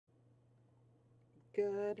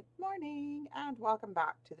Good morning and welcome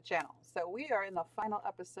back to the channel. So we are in the final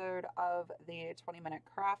episode of the 20-minute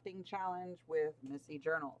crafting challenge with Missy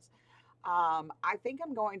Journals. I think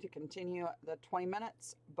I'm going to continue the 20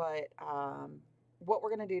 minutes, but what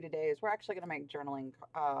we're going to do today is we're actually going to make journaling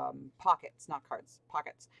pockets, not cards,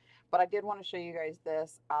 pockets. But I did want to show you guys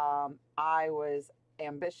this. I was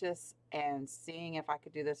ambitious and seeing if I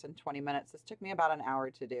could do this in 20 minutes. This took me about an hour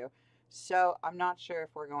to do. So I'm not sure if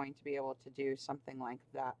we're going to be able to do something like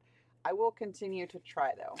that. I will continue to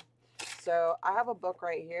try though. So I have a book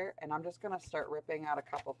right here and I'm just going to start ripping out a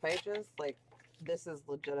couple pages. Like this is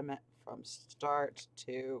legitimate from start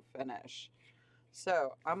to finish.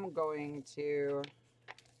 So I'm going to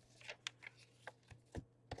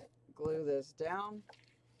glue this down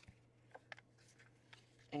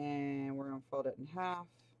and we're going to fold it in half.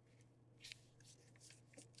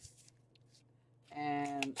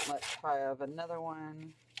 And let's tie up another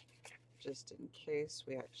one just in case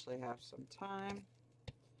we actually have some time.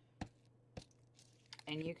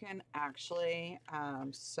 And you can actually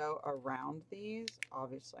sew around these.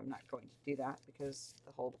 Obviously, I'm not going to do that because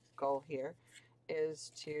the whole goal here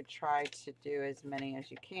is to try to do as many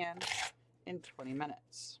as you can in 20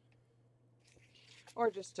 minutes.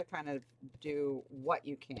 Or just to kind of do what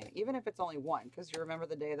you can, even if it's only one. Because you remember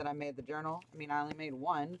the day that I made the journal? I mean, I only made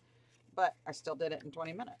one, but I still did it in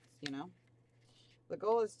 20 minutes, you know? The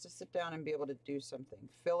goal is to sit down and be able to do something.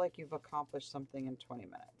 Feel like you've accomplished something in 20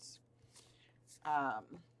 minutes.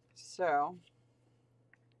 So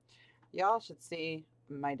y'all should see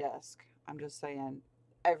my desk. I'm just saying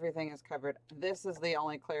everything is covered. This is the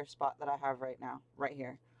only clear spot that I have right now, right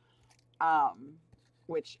here,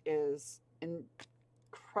 which is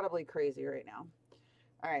incredibly crazy right now.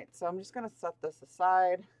 All right, so I'm just going to set this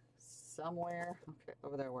aside somewhere. Okay,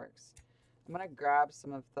 over there works. I'm going to grab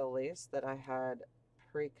some of the lace that I had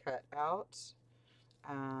pre-cut out.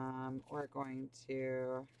 We're going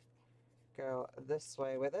to go this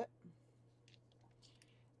way with it.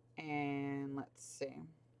 And let's see.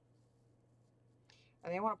 I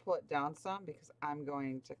think I want to pull it down some because I'm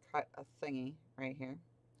going to cut a thingy right here.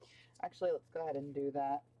 Actually, let's go ahead and do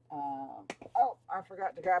that. Oh, I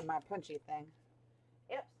forgot to grab my punchy thing.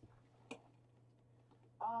 Yep.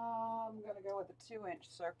 I'm going to go with a 2-inch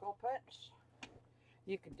circle punch.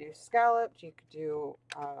 You could do scalloped. You could do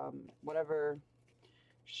whatever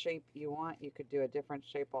shape you want. You could do a different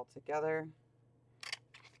shape altogether.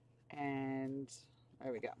 And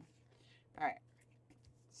there we go. All right.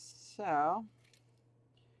 So,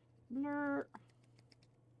 blur.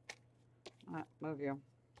 Move you.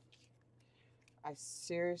 I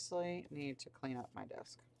seriously need to clean up my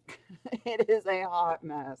desk. It is a hot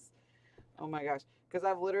mess. Oh my gosh. Because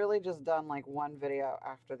I've literally just done like one video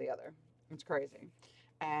after the other. It's crazy.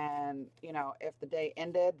 And, you know, if the day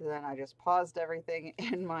ended, then I just paused everything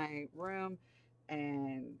in my room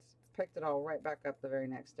and picked it all right back up the very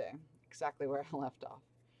next day. Exactly where I left off.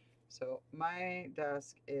 So my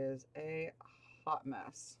desk is a hot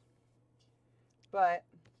mess. But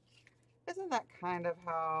isn't that kind of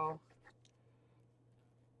how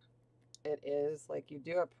it is? Like you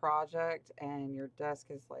do a project and your desk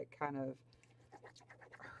is like kind of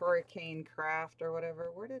hurricane craft or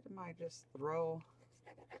whatever. Where did I just throw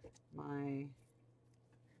my...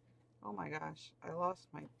 Oh my gosh, I lost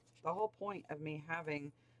my... The whole point of me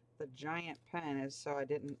having the giant pen is so I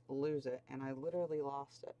didn't lose it, and I literally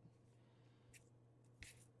lost it.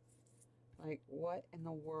 Like, what in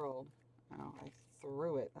the world? Oh, I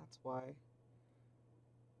threw it, that's why.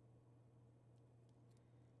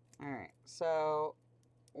 Alright, so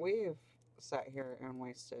we've sat here and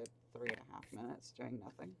wasted 3.5 minutes doing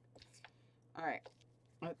nothing. Alright,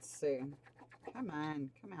 let's see. Come on,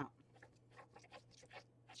 come out.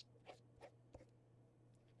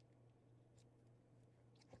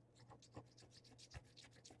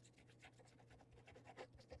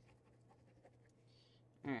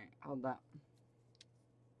 Alright, hold that.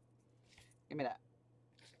 Give me that.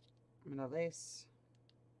 I'm gonna lace.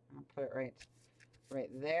 I'll put it right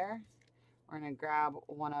there. We're gonna grab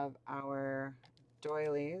one of our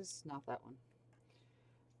doilies, not that one.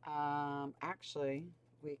 Actually,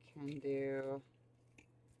 we can do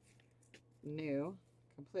new,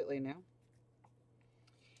 completely new.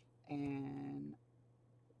 And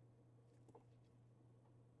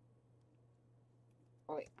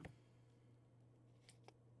oh wait.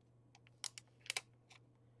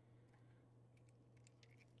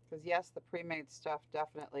 Because yes, the pre-made stuff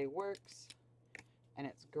definitely works and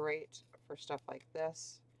it's great for stuff like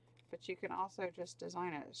this, but you can also just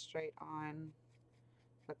design it straight on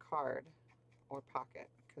the card or pocket,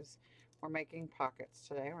 because we're making pockets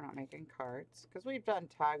today. We're not making cards because we've done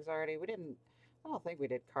tags already. We didn't I don't think we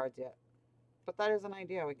did cards yet, but that is an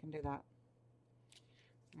idea. We can do that.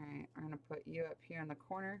 All right, I'm going to put you up here in the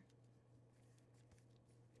corner.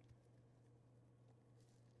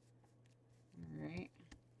 All right.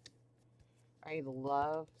 I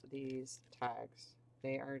love these tags.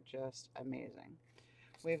 They are just amazing.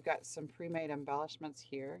 We've got some pre-made embellishments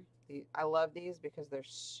here. I love these because they're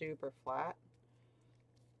super flat.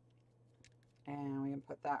 And we can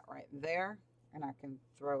put that right there. And I can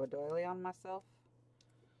throw a doily on myself.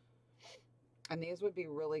 And these would be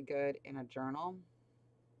really good in a journal.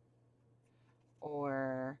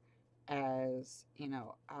 Or as,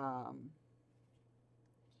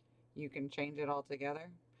 you can change it all together.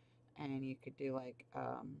 And you could do like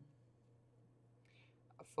a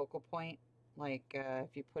focal point. Like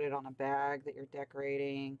if you put it on a bag that you're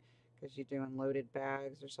decorating because you're doing loaded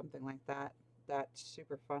bags or something like that. That's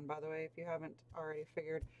super fun, by the way, if you haven't already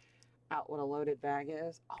figured out what a loaded bag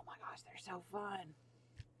is. Oh my gosh, they're so fun.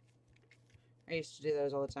 I used to do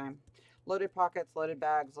those all the time. Loaded pockets, loaded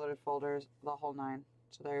bags, loaded folders, the whole nine.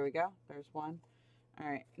 So there we go. There's one. All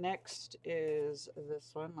right, next is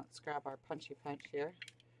this one. Let's grab our punchy punch here.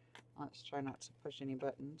 Let's try not to push any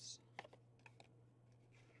buttons.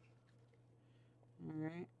 All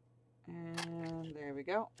right, and there we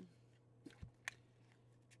go.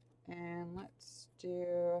 And let's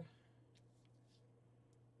do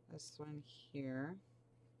this one here.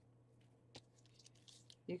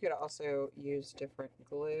 You could also use different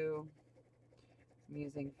glue. I'm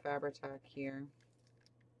using Fabri-Tac here.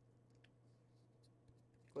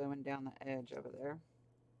 Gluing down the edge over there.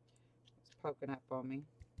 It's poking up on me.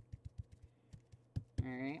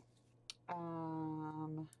 Alright.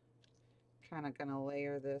 Kind of gonna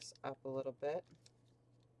layer this up a little bit.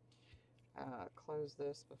 Close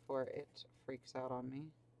this before it freaks out on me.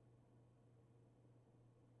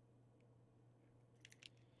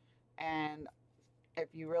 And if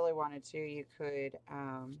you really wanted to, you could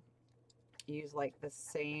use like the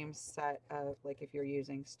same set of, like if you're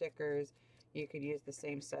using stickers, you could use the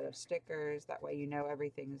same set of stickers. That way you know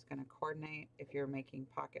everything is going to coordinate. If you're making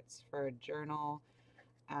pockets for a journal,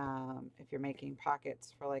 if you're making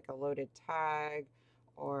pockets for like a loaded tag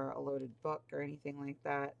or a loaded book or anything like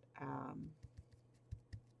that,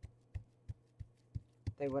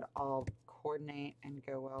 they would all coordinate and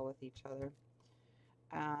go well with each other.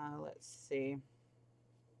 Let's see.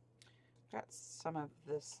 Got some of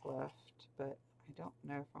this left, but I don't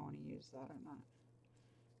know if I want to use that or not.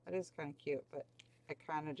 That is kind of cute, but it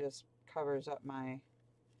kind of just covers up my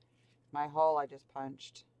hole I just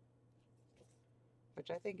punched,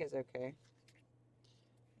 which I think is okay.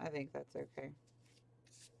 I think that's okay.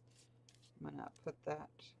 I'm gonna put that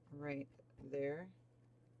right there.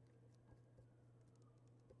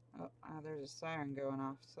 Oh, there's a siren going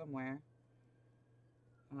off somewhere.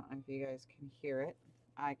 I don't know if you guys can hear it.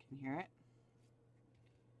 I can hear it.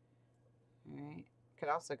 Alright. Could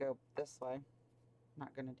also go this way. I'm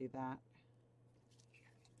not going to do that.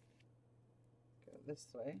 Go this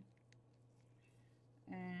way.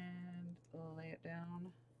 And lay it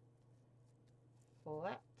down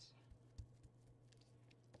flat.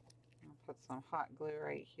 I'll put some hot glue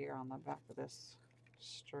right here on the back of this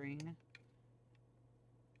string.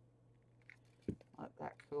 Let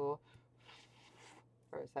that cool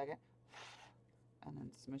for a second. And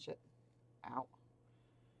then smush it out.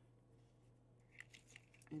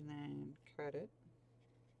 And then cut it.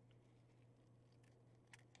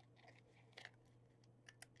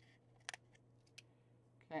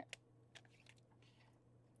 Okay.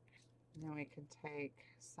 And then we can take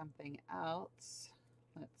something else.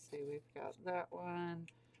 Let's see, we've got that one.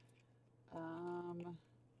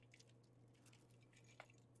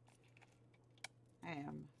 I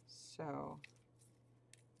am so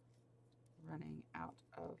running out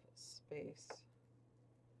of space.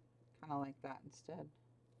 Kind of like that instead.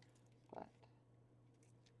 But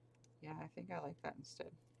yeah, I think I like that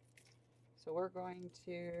instead. So we're going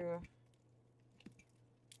to,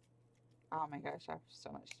 oh my gosh, I have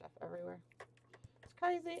so much stuff everywhere. It's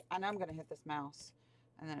crazy. I know I'm going to hit this mouse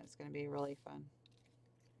and then it's going to be really fun.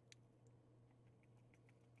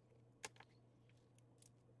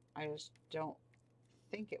 I just don't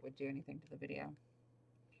think it would do anything to the video.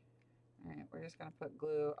 Alright, we're just going to put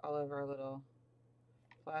glue all over our little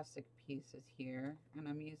plastic pieces here. And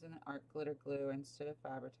I'm using art glitter glue instead of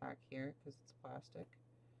Fabri-Tac here because it's plastic.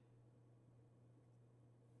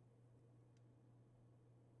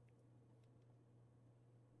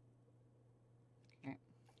 Okay.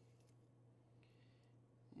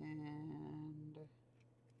 And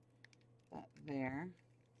that there.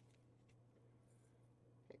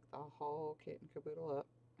 Pick the whole kit and caboodle up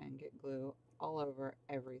and get glue all over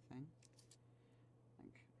everything.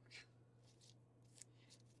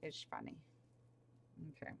 is funny.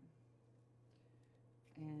 Okay.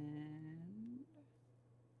 And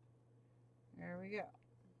there we go.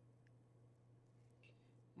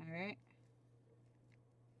 All right.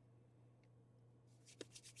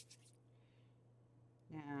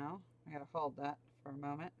 Now, I gotta hold that for a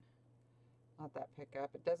moment. Let that pick up.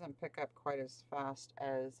 It doesn't pick up quite as fast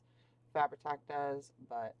as Fabri-Tac does,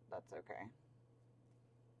 but that's okay.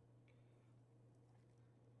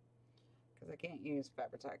 Because I can't use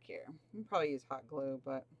Fabri-Tac here. I can probably use hot glue,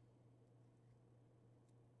 but...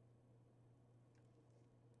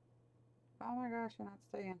 Oh my gosh, you're not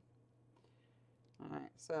staying.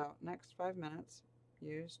 Alright, so next 5 minutes,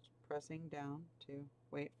 used pressing down to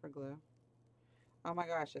wait for glue. Oh my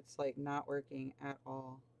gosh, it's like not working at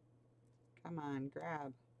all. Come on,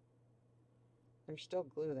 grab. There's still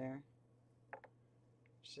glue there.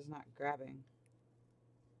 It's just not grabbing.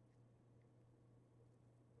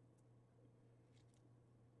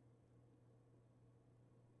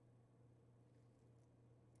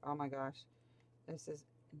 Oh my gosh, this is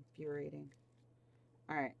infuriating.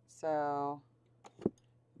 Alright, so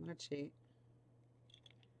I'm going to cheat.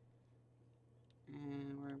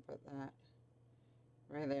 And we're going to put that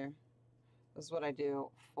right there. This is what I do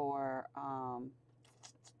for,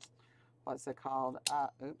 what's it called?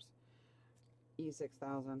 Oops.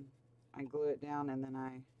 E6000. I glue it down and then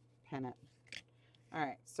I pin it.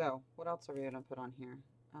 Alright, so what else are we going to put on here?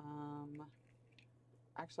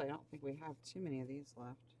 Actually, I don't think we have too many of these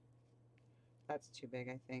left. That's too big,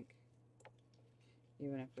 I think.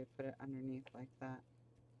 Even if we put it underneath like that.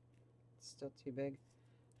 It's still too big.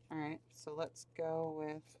 Alright, so let's go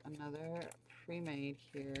with another pre-made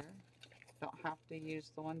here. Don't have to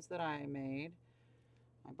use the ones that I made.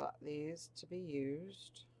 I bought these to be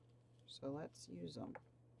used. So let's use them.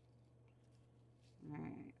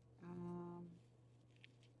 Alright,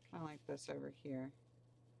 kind of like this over here.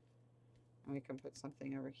 And we can put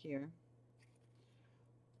something over here.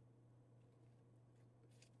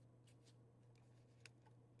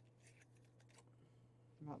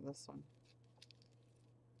 How about this one?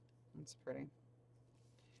 It's pretty.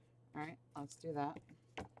 Alright, let's do that.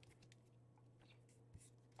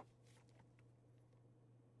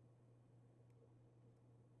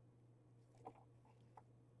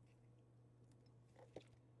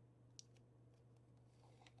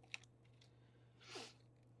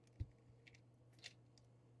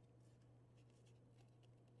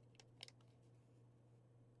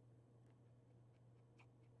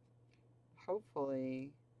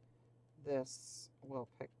 Hopefully this will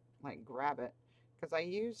grab it, because I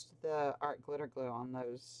used the art glitter glue on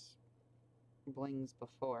those blings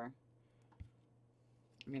before.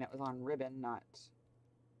 I mean, it was on ribbon, not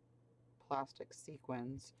plastic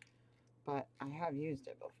sequins, but I have used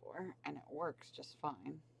it before and it works just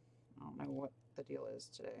fine. I don't know what the deal is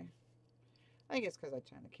today. I think it's because I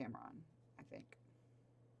turned the camera on, I think.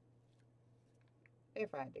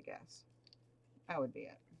 If I had to guess, that would be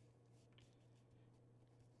it.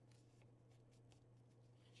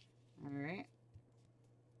 Alright.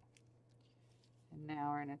 And now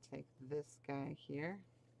we're going to take this guy here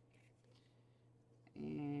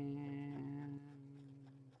and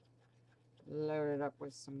load it up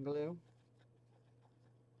with some glue.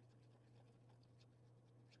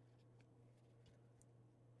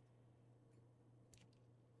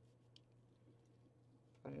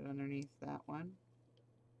 Put it underneath that one.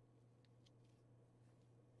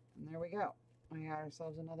 And there we go. We got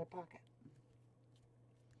ourselves another pocket.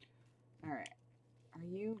 Alright. Are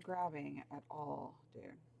you grabbing at all, dude?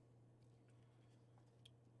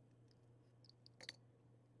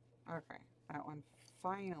 Okay. That one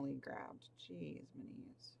finally grabbed. Jeez,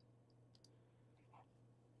 minis.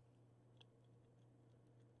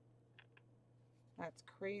 That's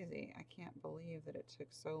crazy. I can't believe that it took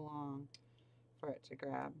so long for it to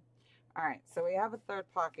grab. Alright, so we have a third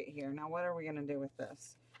pocket here. Now what are we going to do with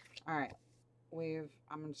this? Alright,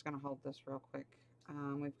 I'm just going to hold this real quick.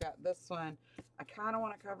 We've got this one. I kind of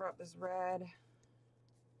want to cover up this red.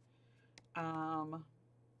 I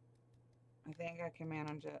think I can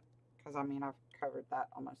manage it, because I mean I've covered that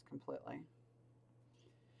almost completely.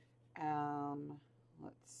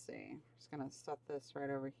 Let's see. I'm just going to set this right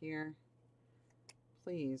over here.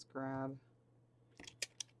 Please grab.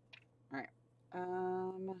 Alright.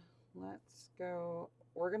 Let's go.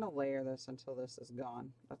 We're going to layer this until this is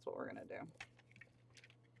gone. That's what we're going to do.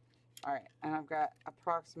 Alright, and I've got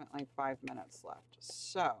approximately 5 minutes left.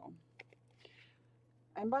 So,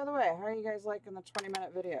 and by the way, how are you guys liking the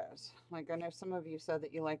 20-minute videos? Like, I know some of you said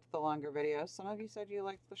that you liked the longer videos. Some of you said you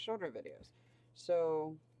liked the shorter videos.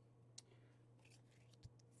 So,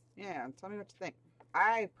 yeah, tell me what you think.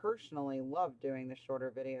 I personally love doing the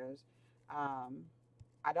shorter videos. Um,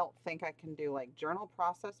 I don't think I can do like journal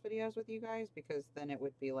process videos with you guys because then it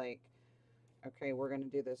would be like, okay, we're going to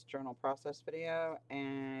do this journal process video.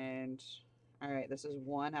 And all right, this is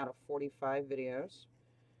one out of 45 videos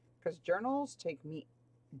because journals take me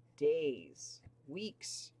days,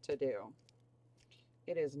 weeks to do.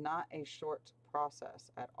 It is not a short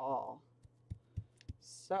process at all.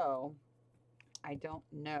 So I don't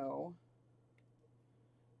know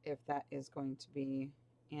if that is going to be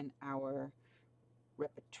in our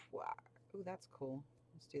repertoire. Ooh, that's cool.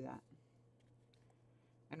 Let's do that.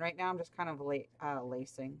 And right now I'm just kind of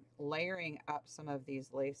layering up some of these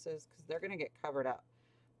laces because they're going to get covered up.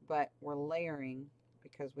 But we're layering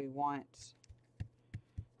because we want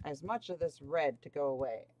as much of this red to go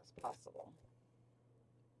away as possible.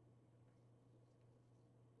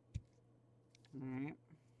 All right.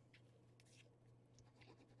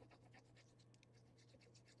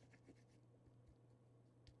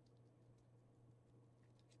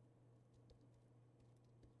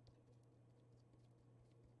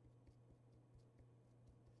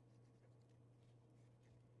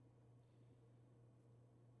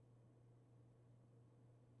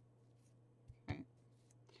 Okay.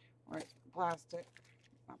 Where's plastic?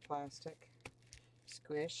 Not plastic.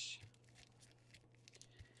 Squish.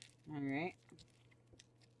 All right.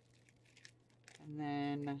 And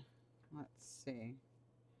then, let's see.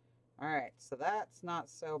 All right, so that's not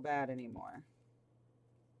so bad anymore.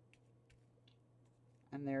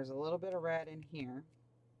 And there's a little bit of red in here.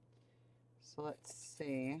 So let's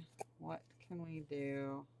see, what can we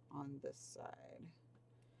do on this side?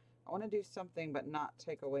 I want to do something but not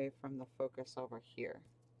take away from the focus over here.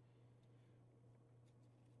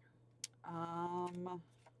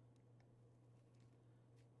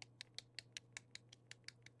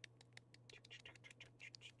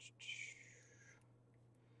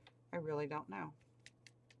 I really don't know.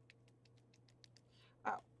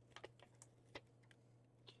 Oh,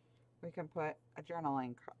 we can put a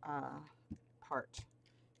journaling part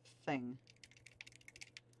thing.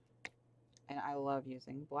 And I love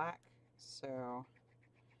using black, so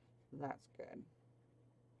that's good.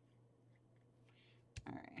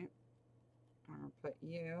 All right, I'm gonna put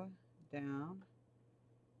you down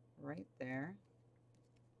right there.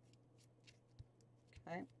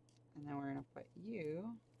 Okay, and then we're gonna put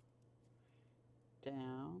you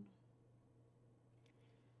down.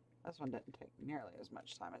 This one didn't take nearly as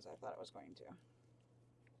much time as I thought it was going to.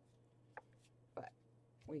 But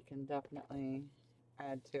we can definitely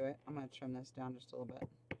add to it. I'm going to trim this down just a little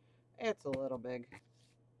bit. It's a little big.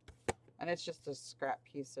 And it's just a scrap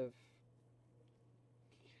piece of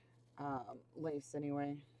lace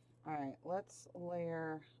anyway. Alright, let's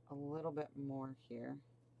layer a little bit more here.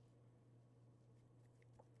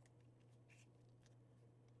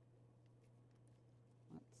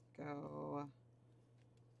 Let's go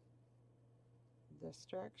this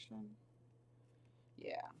direction.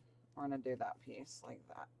 Yeah, we're going to do that piece like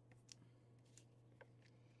that.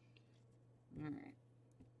 Alright.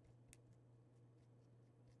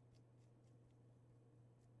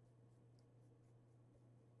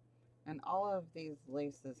 And all of these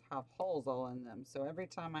laces have holes all in them, so every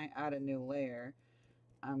time I add a new layer,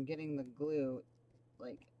 I'm getting the glue,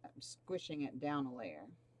 like I'm squishing it down a layer.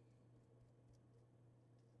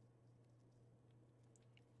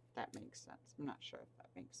 That makes sense. I'm not sure if that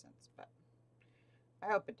makes sense, but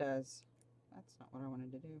I hope it does. That's not what I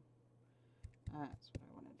wanted to do. That's what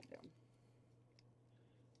I wanted to do.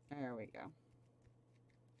 There we go.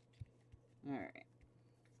 All right.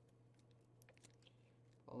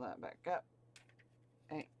 Pull that back up.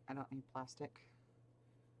 Hey, I don't need plastic.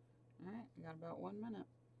 All right, we got about 1 minute.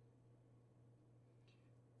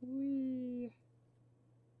 Whee!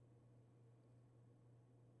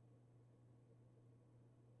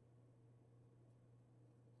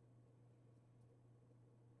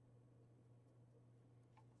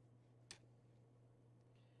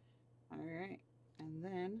 All right, and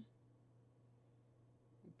then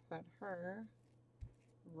we put her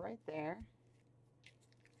right there.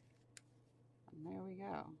 And there we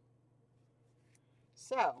go.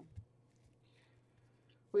 So,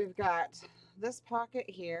 we've got this pocket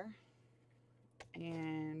here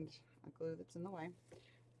and a glue that's in the way.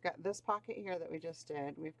 We've got this pocket here that we just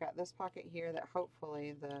did. We've got this pocket here that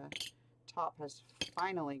hopefully the top has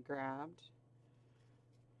finally grabbed.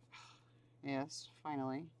 Yes,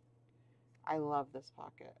 finally. I love this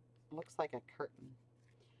pocket. It looks like a curtain.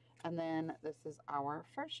 And then this is our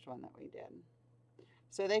first one that we did.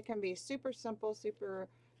 So they can be super simple, super,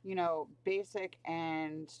 you know, basic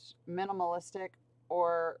and minimalistic,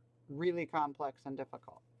 or really complex and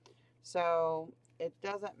difficult. So it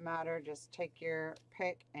doesn't matter. Just take your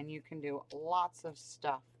pick and you can do lots of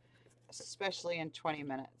stuff, especially in 20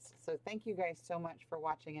 minutes. So thank you guys so much for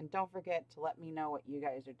watching. And don't forget to let me know what you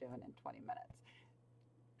guys are doing in 20 minutes.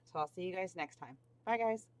 So I'll see you guys next time. Bye,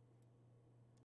 guys.